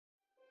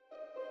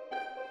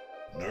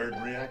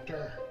Nerd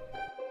Reactor,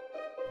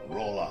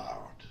 roll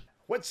out.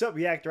 What's up,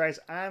 Reactorites?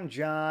 I'm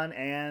John,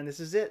 and this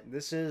is it.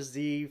 This is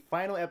the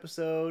final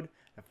episode,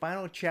 the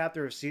final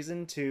chapter of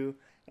Season 2,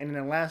 and in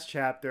the last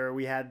chapter,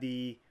 we had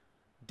the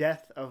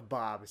death of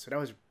Bob. So that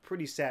was a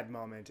pretty sad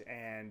moment,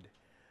 and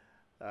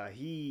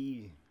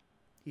he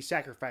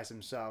sacrificed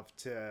himself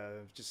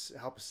to just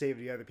help save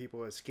the other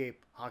people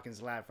escape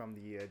Hawkins' lab from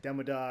the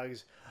demo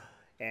dogs.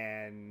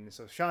 And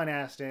so Sean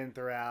Astin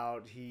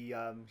throughout, he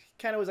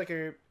kind of was like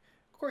a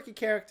quirky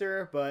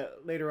character, but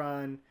later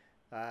on,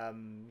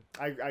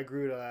 I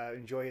grew to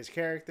enjoy his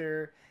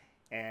character.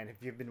 And if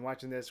you've been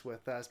watching this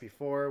with us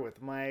before,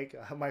 with Mike,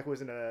 Mike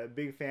wasn't a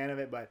big fan of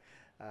it, but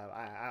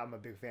I'm a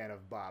big fan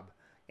of Bob.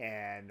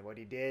 And what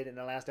he did in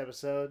the last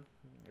episode,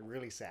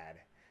 really sad.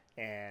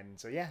 And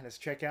so yeah, let's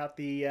check out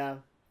the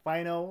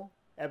final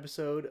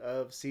episode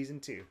of Season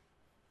 2.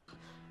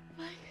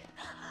 Mike.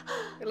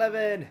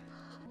 11!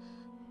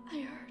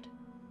 I heard.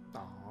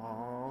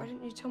 Aww. Why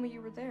didn't you tell me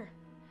you were there?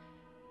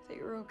 That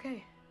you were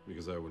okay.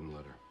 Because I wouldn't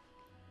let her.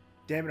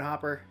 Damn it,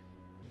 Hopper.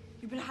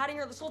 You've been hiding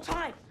her this whole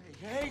time.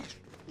 Hey,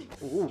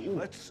 Ooh.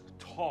 let's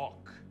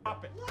talk.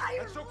 Stop it. Liar,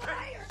 That's okay.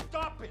 liar.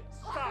 Stop it.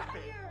 Stop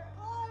it.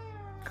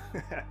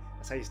 Liar.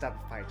 That's how you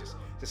stop a fight.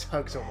 Just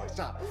hug someone.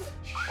 Stop.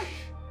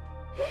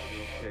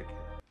 Okay.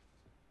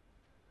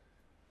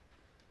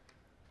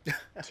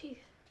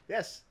 Teeth.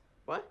 Yes.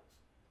 What?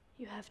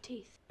 You have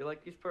teeth. You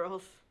like these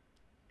pearls?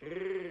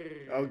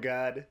 Oh,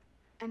 God.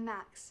 I'm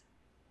Max.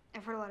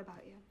 I've heard a lot about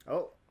you.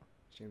 Oh.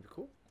 Seems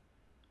cool.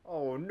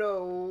 Oh,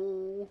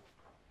 no.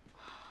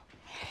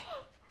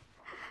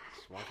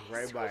 Just walking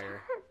right by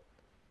her.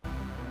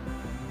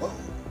 Whoa.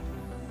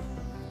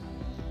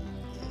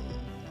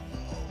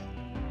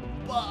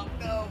 Bob,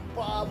 no,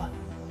 Bob.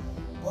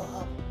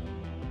 Bob.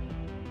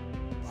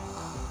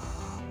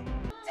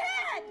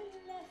 Dad!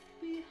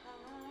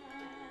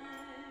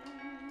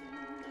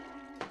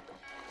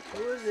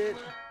 Who is it?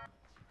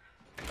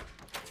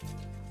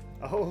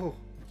 Oh,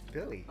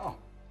 Billy. Oh.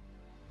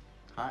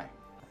 Hi.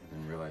 I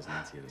didn't realize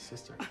Nancy had a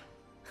sister.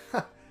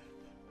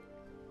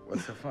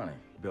 What's so funny?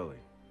 Billy.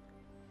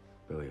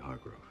 Billy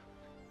Hargrove.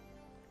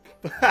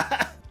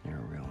 You're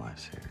a real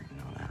lifesaver, you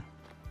know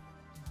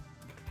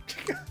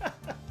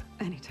that?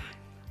 Anytime.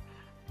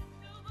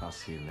 I'll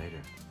see you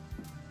later.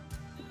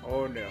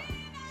 Oh, no.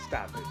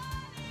 Stop it.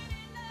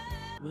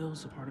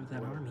 Will's a part of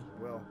that army.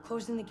 Will.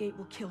 Closing the gate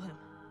will kill him.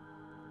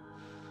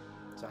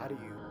 So how do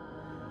you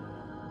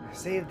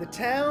save the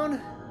town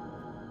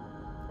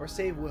or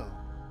save Will?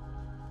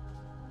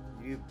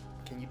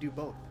 Can you do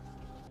both?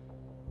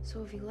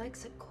 So if he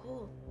likes it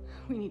cold,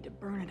 we need to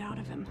burn it out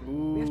of him.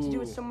 Ooh. We have to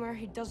do it somewhere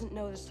he doesn't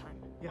know this time.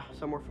 Yeah,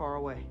 somewhere far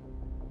away.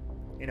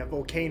 In a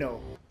volcano.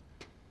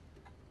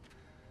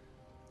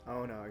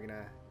 Oh no, you're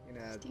gonna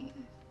Steve. you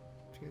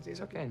gonna say It's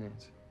something? okay,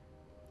 Nancy.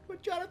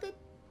 What, Jonathan?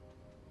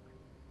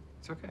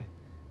 It's okay.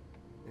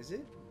 Is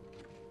it?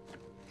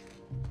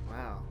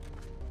 Wow.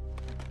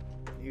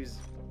 He's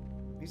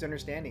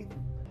understanding.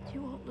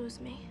 You won't lose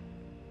me.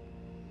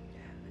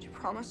 Did you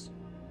promise?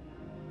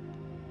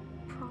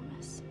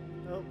 Promise.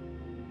 Oh.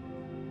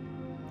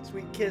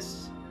 Sweet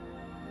kiss.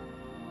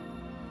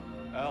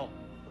 Al.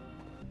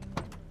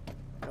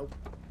 Nope.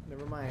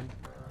 Never mind.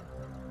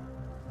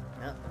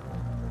 No.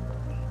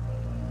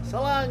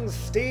 So long,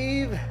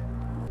 Steve.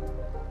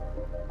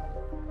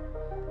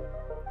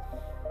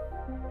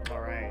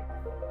 Alright.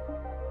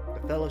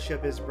 The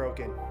fellowship is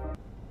broken.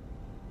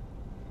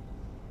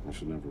 I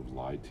should never have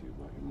lied to you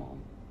about your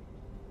mom.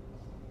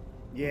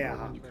 Yeah,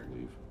 When you Hopper. could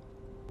leave.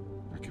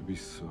 I could be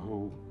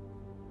so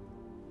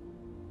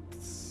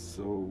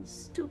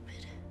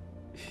Stupid.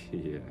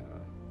 yeah.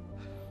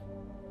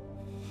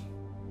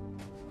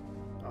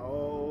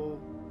 Oh.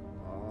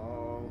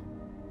 Oh.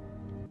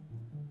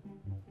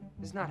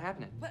 It's not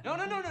happening.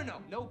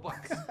 No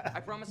buts. I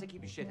promise I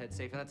keep you shithead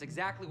safe, and that's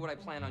exactly what I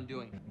plan on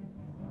doing.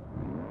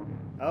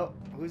 Oh,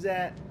 who's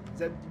that? Is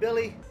that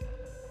Billy?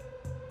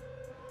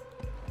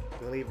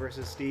 Billy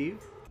versus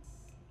Steve?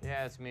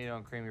 Yeah, it's me.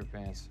 Don't cream your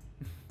pants.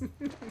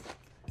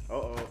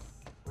 Uh-oh.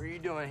 What are you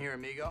doing here,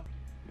 amigo?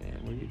 Man,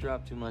 when you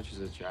drop too much as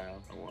a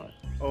child, or what?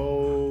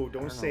 Oh, I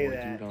don't don't say know what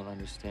that. you don't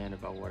understand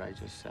about what I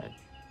just said.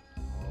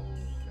 Oh,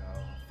 no.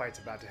 Fight's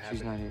about to happen.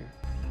 She's not here.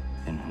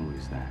 And who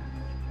is that?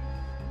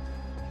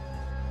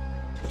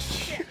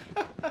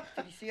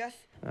 Did you see us?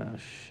 Oh,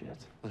 shit.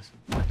 Listen.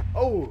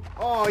 Oh!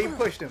 Oh, you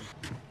pushed him.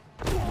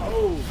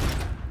 Oh!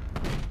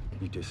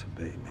 You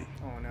disobeyed me.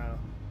 Oh, no.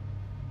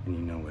 And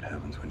you know what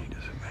happens when you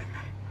disobey me.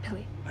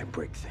 Billy. I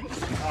break things.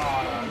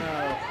 Oh,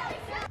 no.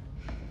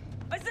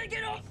 I said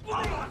get off!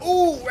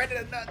 Ooh, right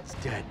in the nuts.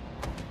 Dead.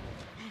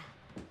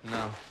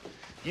 No.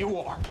 You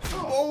are.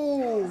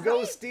 Oh,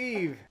 go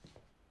Steve.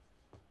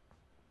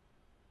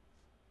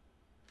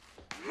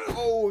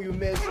 Oh, you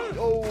missed.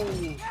 Oh.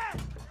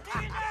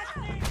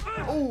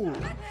 Oh.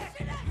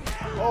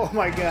 Oh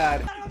my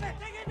God.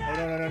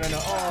 Oh, no.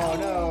 Oh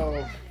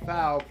no.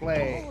 Foul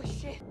play. Holy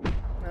shit.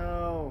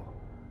 No.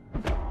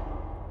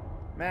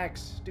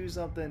 Max, do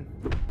something.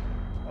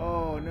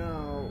 Oh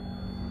no.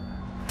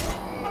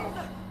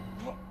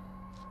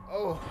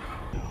 Oh.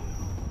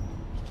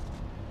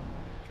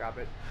 Drop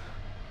it.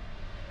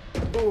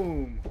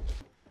 Boom.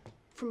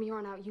 From here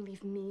on out, you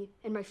leave me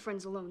and my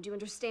friends alone. Do you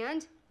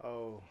understand?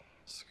 Oh.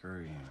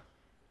 Screw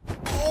you.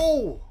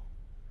 Oh!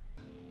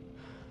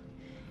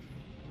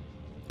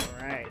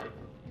 Alright.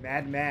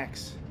 Mad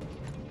Max.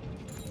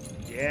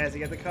 Yes, he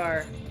got the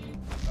car.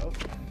 Oh.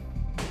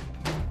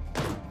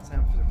 It's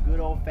time for some good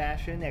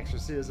old-fashioned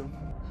exorcism.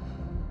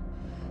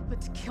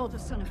 Let's kill the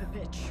son of a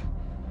bitch.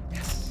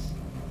 Yes.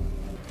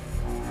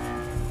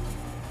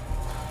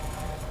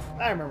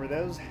 I remember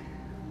those.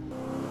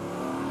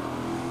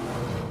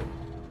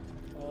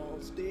 Oh,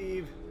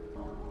 Steve.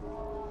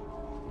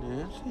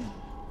 Nancy?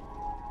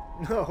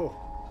 No.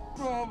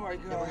 Oh my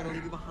God. We're gonna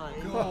leave you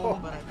behind. No.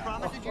 But I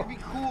promise that you'd be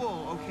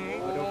cool,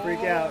 okay? Oh, don't freak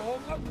out.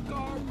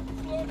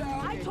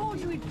 I told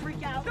you he'd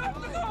freak out. Shut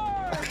the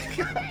door!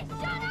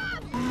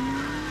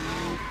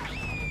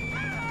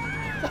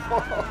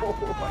 Oh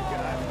my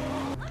God.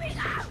 Let me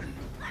go!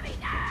 Let me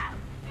go!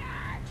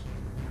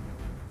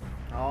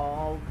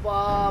 Oh,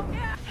 Bob.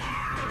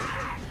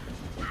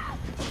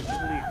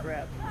 Holy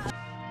crap.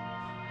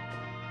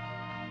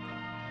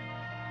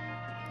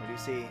 What do you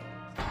see?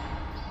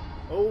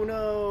 Oh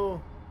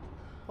no!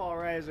 Paul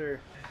Reiser.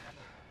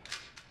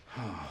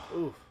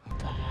 Oof.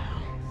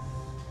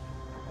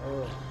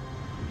 Oh.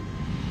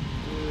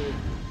 Good.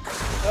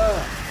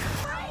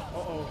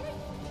 Uh-oh.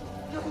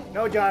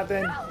 No,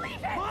 Jonathan.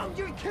 Mom,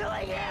 you're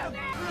killing him!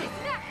 His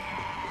neck!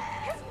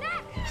 His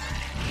neck!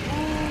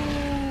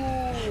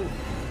 Ooh.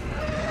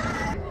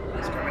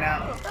 He's coming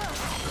out.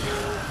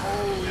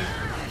 Oh,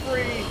 he's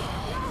free.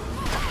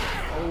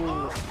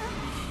 Oh.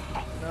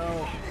 No.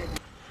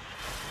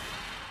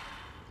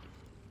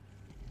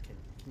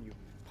 Can you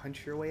punch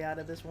your way out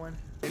of this one?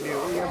 Oh, you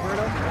gonna burn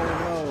him? Oh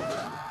no.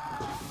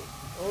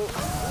 Oh.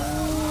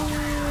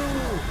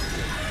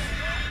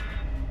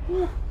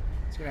 Ooh.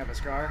 He's gonna have a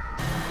scar.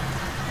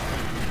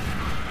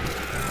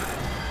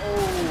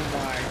 Oh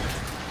my.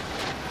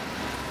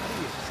 How do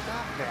you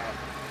stop that?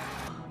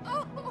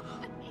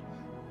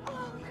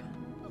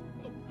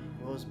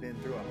 Will's been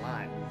through a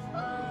lot.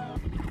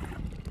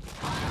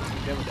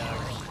 Devil dog.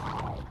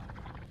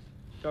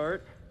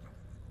 Dart?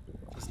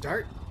 It's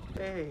Dart?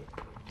 Hey.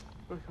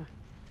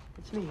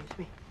 It's me, it's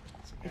me.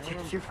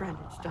 It's your friend,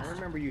 it's I Dust.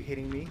 remember you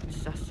hitting me.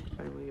 It's Dust.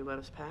 Will you let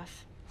us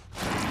pass?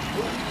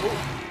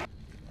 Oh,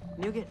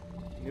 Nougat.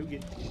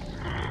 Nougat.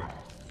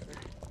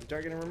 Is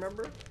Dart gonna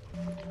remember?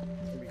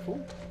 It's gonna be cool.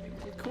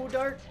 You cool,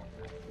 Dart?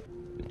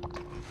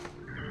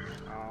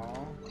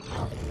 Aww.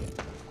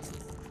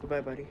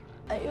 Goodbye, buddy.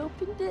 I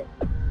opened it.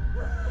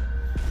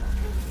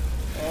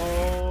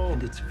 Oh.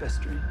 And it's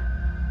festering.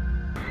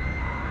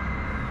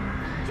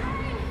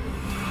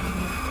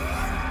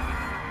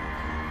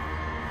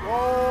 Whoa!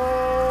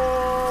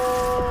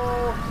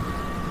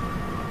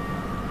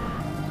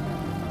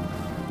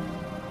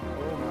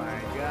 Oh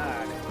my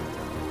God.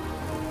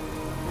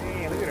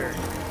 Man, look at her.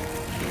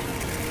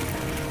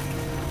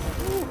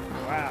 Woo,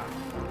 wow.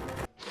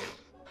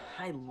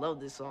 I love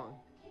this song.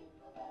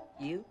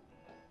 You?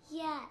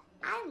 Yeah,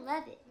 I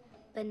love it.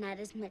 But not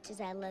as much as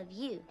I love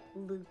you,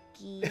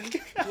 Lukey.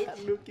 Get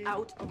Lukey.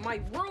 out of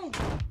my room!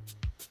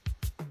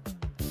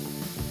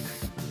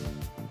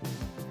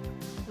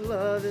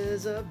 Love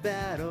is a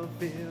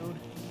battlefield.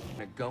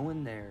 Gonna go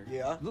in there.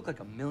 Yeah? You look like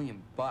 $1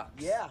 million.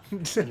 Yeah.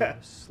 And you're gonna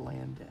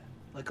slam dead.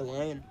 Like a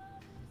lion.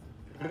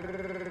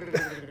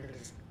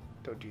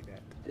 Don't do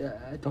that.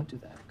 Yeah, don't do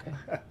that, okay?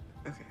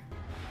 Okay.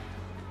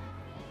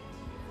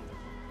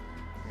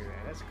 Look at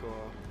that, that's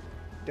cool.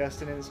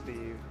 Dustin and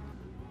Steve.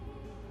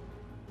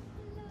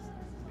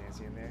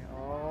 Nancy in there.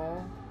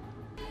 Oh.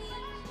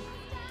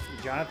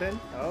 Jonathan.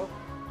 Oh.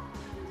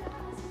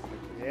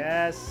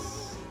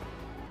 Yes.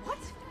 What?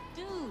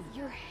 Dude,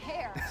 your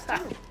hair. Is there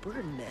a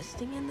bird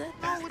nesting in that?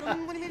 No,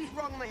 what do you mean is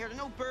wrong with my hair? There's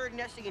no bird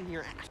nesting in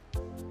here.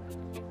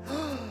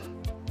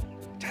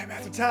 Time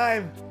after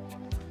time.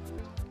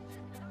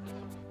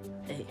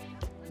 Hey.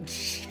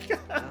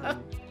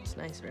 It's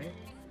nice, right?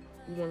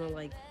 You wanna,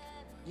 like,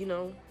 you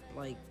know,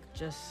 like,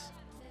 just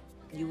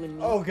you and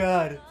me. Oh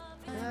God.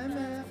 Time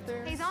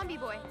after. Hey, zombie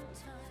boy.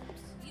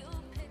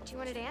 Do you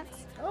want to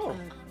dance? Oh,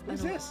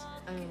 who's this?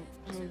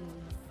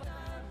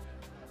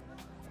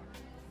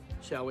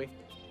 Shall we?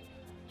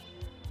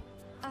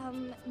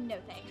 No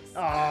thanks.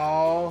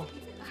 Oh.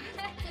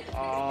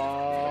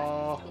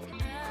 Oh.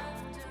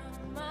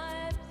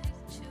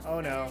 Oh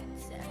no.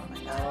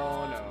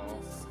 Oh no.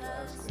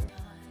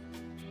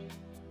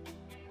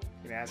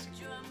 Gonna ask.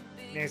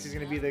 Nancy's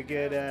gonna be the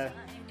good,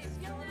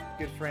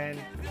 good friend.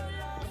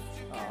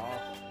 Oh.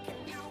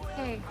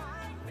 Hey,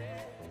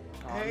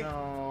 Oh Hey.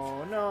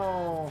 no,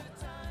 no.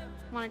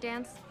 want to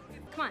dance?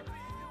 Come on,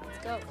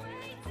 let's go.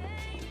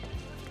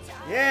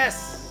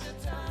 Yes!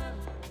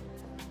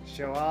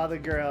 Show all the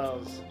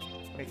girls.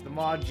 Make them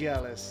all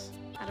jealous.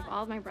 Out of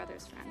all my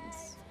brother's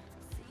friends,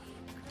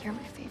 you're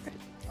my favorite.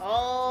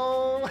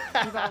 Oh!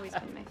 You've always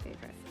been my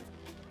favorite.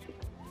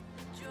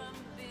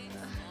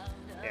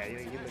 Yeah,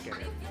 you look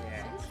at it.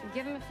 Yeah.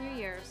 Give him a few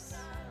years.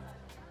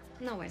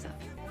 No ways up.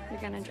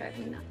 You're gonna drive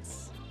me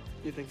nuts.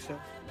 You think so?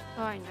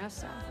 Oh, I know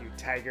so. You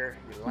tiger,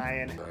 you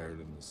lion. Fired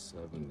in the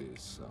 70s,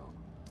 so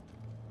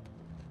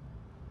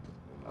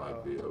it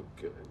might be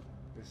okay.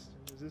 Is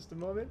this the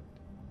moment?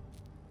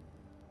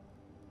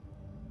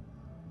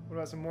 What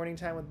about some morning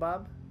time with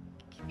Bob?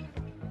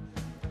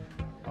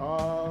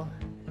 Oh,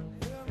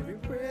 every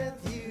breath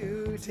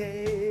you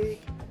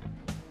take,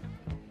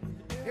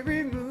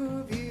 every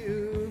move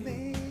you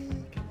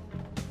make.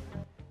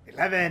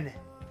 11.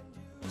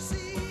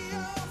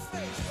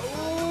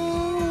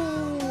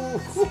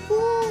 Oh!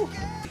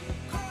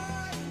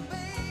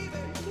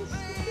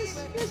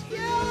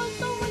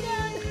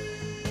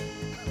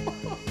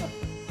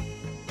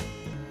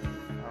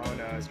 Oh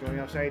no, it's going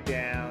upside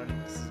down.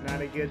 This is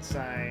not a good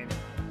sign.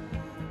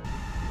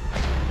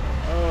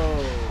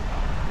 Oh.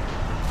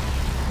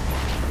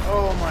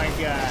 Oh my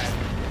god.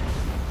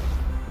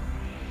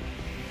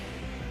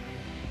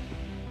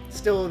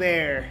 Still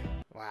there.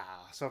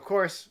 Wow. So of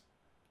course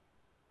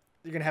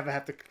you're gonna have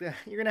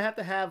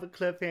to have a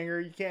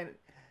cliffhanger. You can't.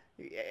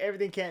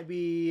 Everything can't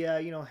be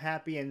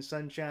happy and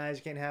sunshine.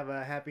 You can't have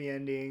a happy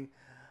ending.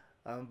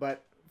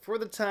 But for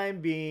the time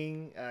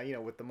being,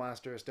 with the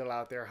monster still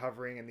out there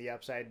hovering in the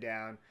upside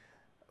down,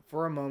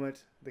 for a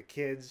moment the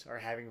kids are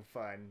having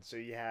fun. So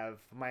you have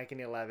Mike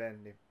and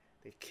 11.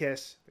 They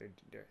kiss. They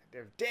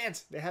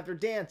dance. They have their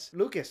dance.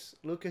 Lucas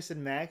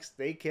and Max,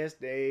 they kiss.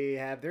 They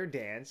have their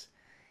dance,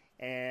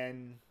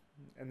 and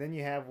then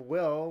you have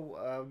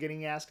Will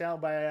getting asked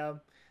out by a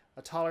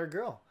taller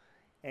girl,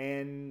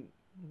 and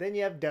then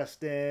you have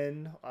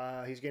Dustin.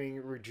 He's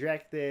getting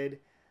rejected,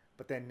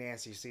 but then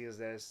Nancy sees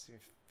this,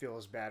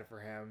 feels bad for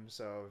him,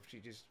 so she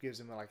just gives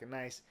him like a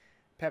nice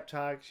pep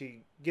talk.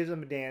 She gives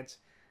him a dance,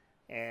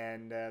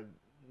 and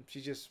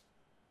she's just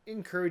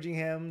encouraging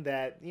him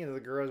that the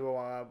girls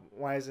will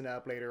wisen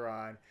up later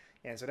on,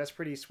 and so that's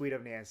pretty sweet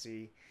of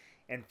Nancy.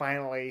 And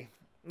finally,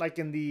 like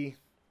in the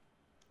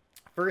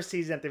first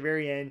season at the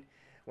very end,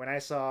 when I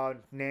saw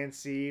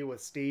Nancy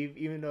with Steve,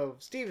 even though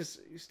Steve's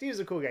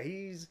a cool guy,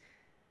 he's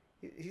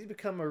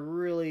become a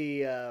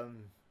really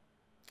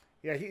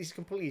he's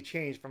completely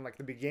changed from like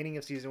the beginning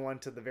of season 1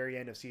 to the very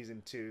end of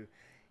season 2,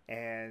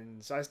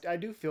 and so I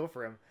do feel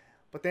for him.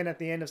 But then at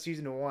the end of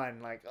season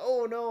 1, like,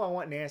 oh no, I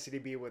want Nancy to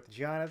be with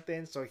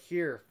Jonathan. So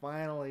here,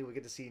 finally, we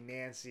get to see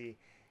Nancy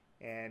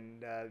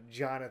and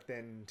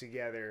Jonathan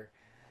together.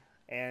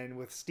 And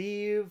with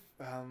Steve,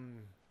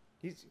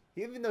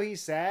 even though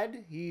he's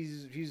sad,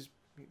 he's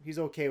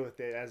okay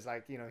with it, as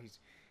like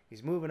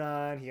he's moving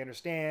on. He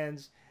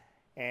understands,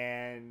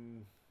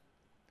 and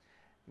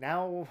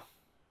now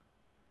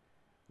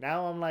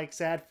I'm like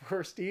sad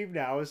for Steve.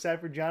 Now I was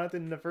sad for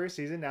Jonathan in the first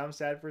season. Now I'm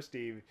sad for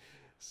Steve.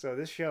 So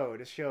this show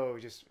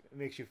just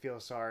makes you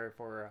feel sorry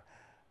for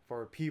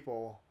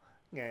people,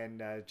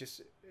 and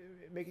just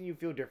making you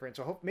feel different.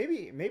 So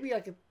maybe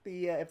like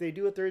if they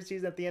do a third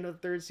season, at the end of the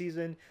third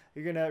season,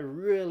 you're gonna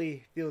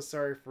really feel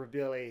sorry for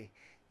Billy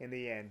in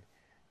the end,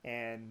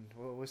 and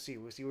we'll see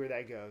where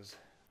that goes.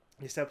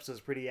 This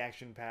episode's pretty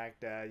action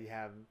packed. You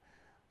have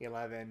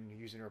 11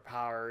 using her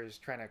powers,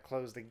 trying to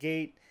close the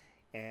gate,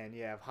 and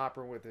you have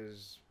Hopper with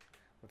his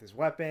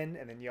weapon,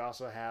 and then you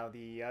also have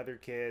the other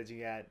kids.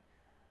 You got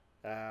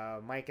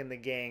Mike and the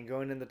gang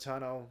going in the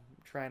tunnel,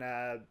 trying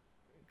to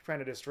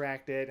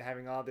distract it,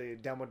 having all the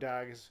demo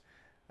dogs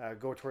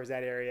go towards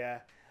that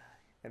area,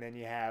 and then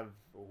you have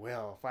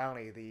Will.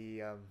 Finally,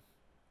 the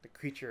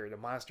creature, the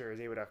monster, is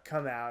able to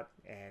come out,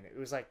 and it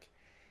was like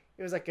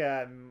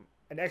an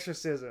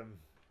exorcism,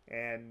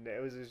 and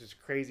it was just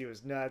crazy. It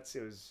was nuts.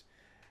 It was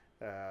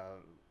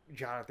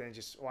Jonathan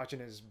just watching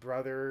his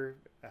brother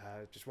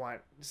just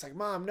like,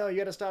 Mom, no, you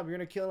gotta stop. You're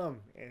gonna kill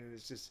him, and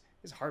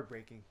it's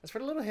heartbreaking. As for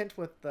the little hint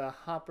with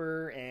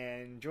Hopper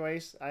and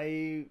Joyce,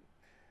 I'm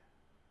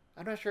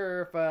not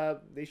sure if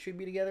they should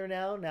be together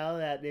now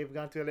that they've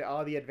gone through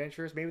all the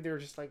adventures. Maybe they're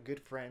just like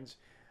good friends,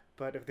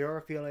 but if there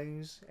are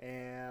feelings,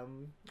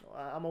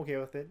 I'm okay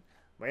with it.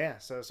 But yeah,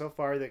 so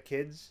far the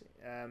kids,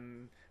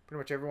 pretty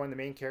much everyone, the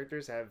main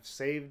characters, have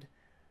saved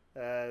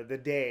the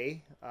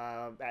day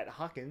at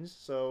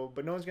Hawkins.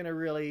 But no one's gonna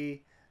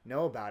really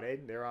know about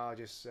it. They're all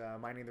just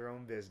minding their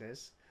own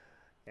business.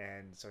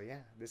 And so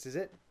yeah, this is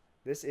it.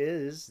 This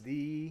is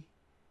the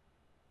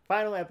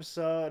final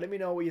episode. Let me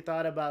know what you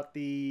thought about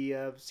the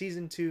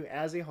season 2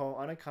 as a whole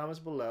on the comments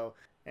below.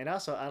 And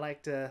also, I'd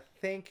like to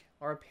thank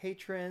our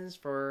patrons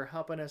for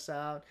helping us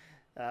out.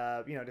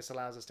 This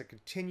allows us to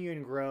continue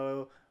and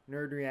grow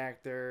Nerd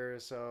Reactor.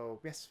 So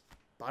yes,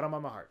 bottom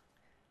of my heart,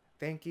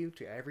 thank you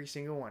to every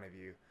single one of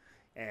you.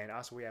 And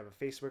also, we have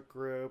a Facebook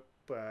group.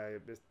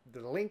 The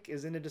link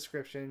is in the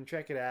description.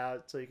 Check it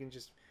out so you can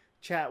just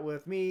chat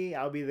with me.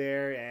 I'll be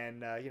there,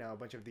 and a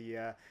bunch of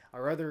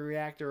our other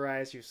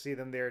reactorites. You see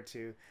them there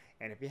too.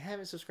 And if you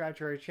haven't subscribed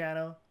to our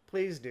channel,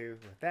 please do.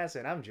 With that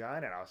said, I'm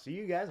John, and I'll see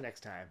you guys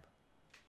next time.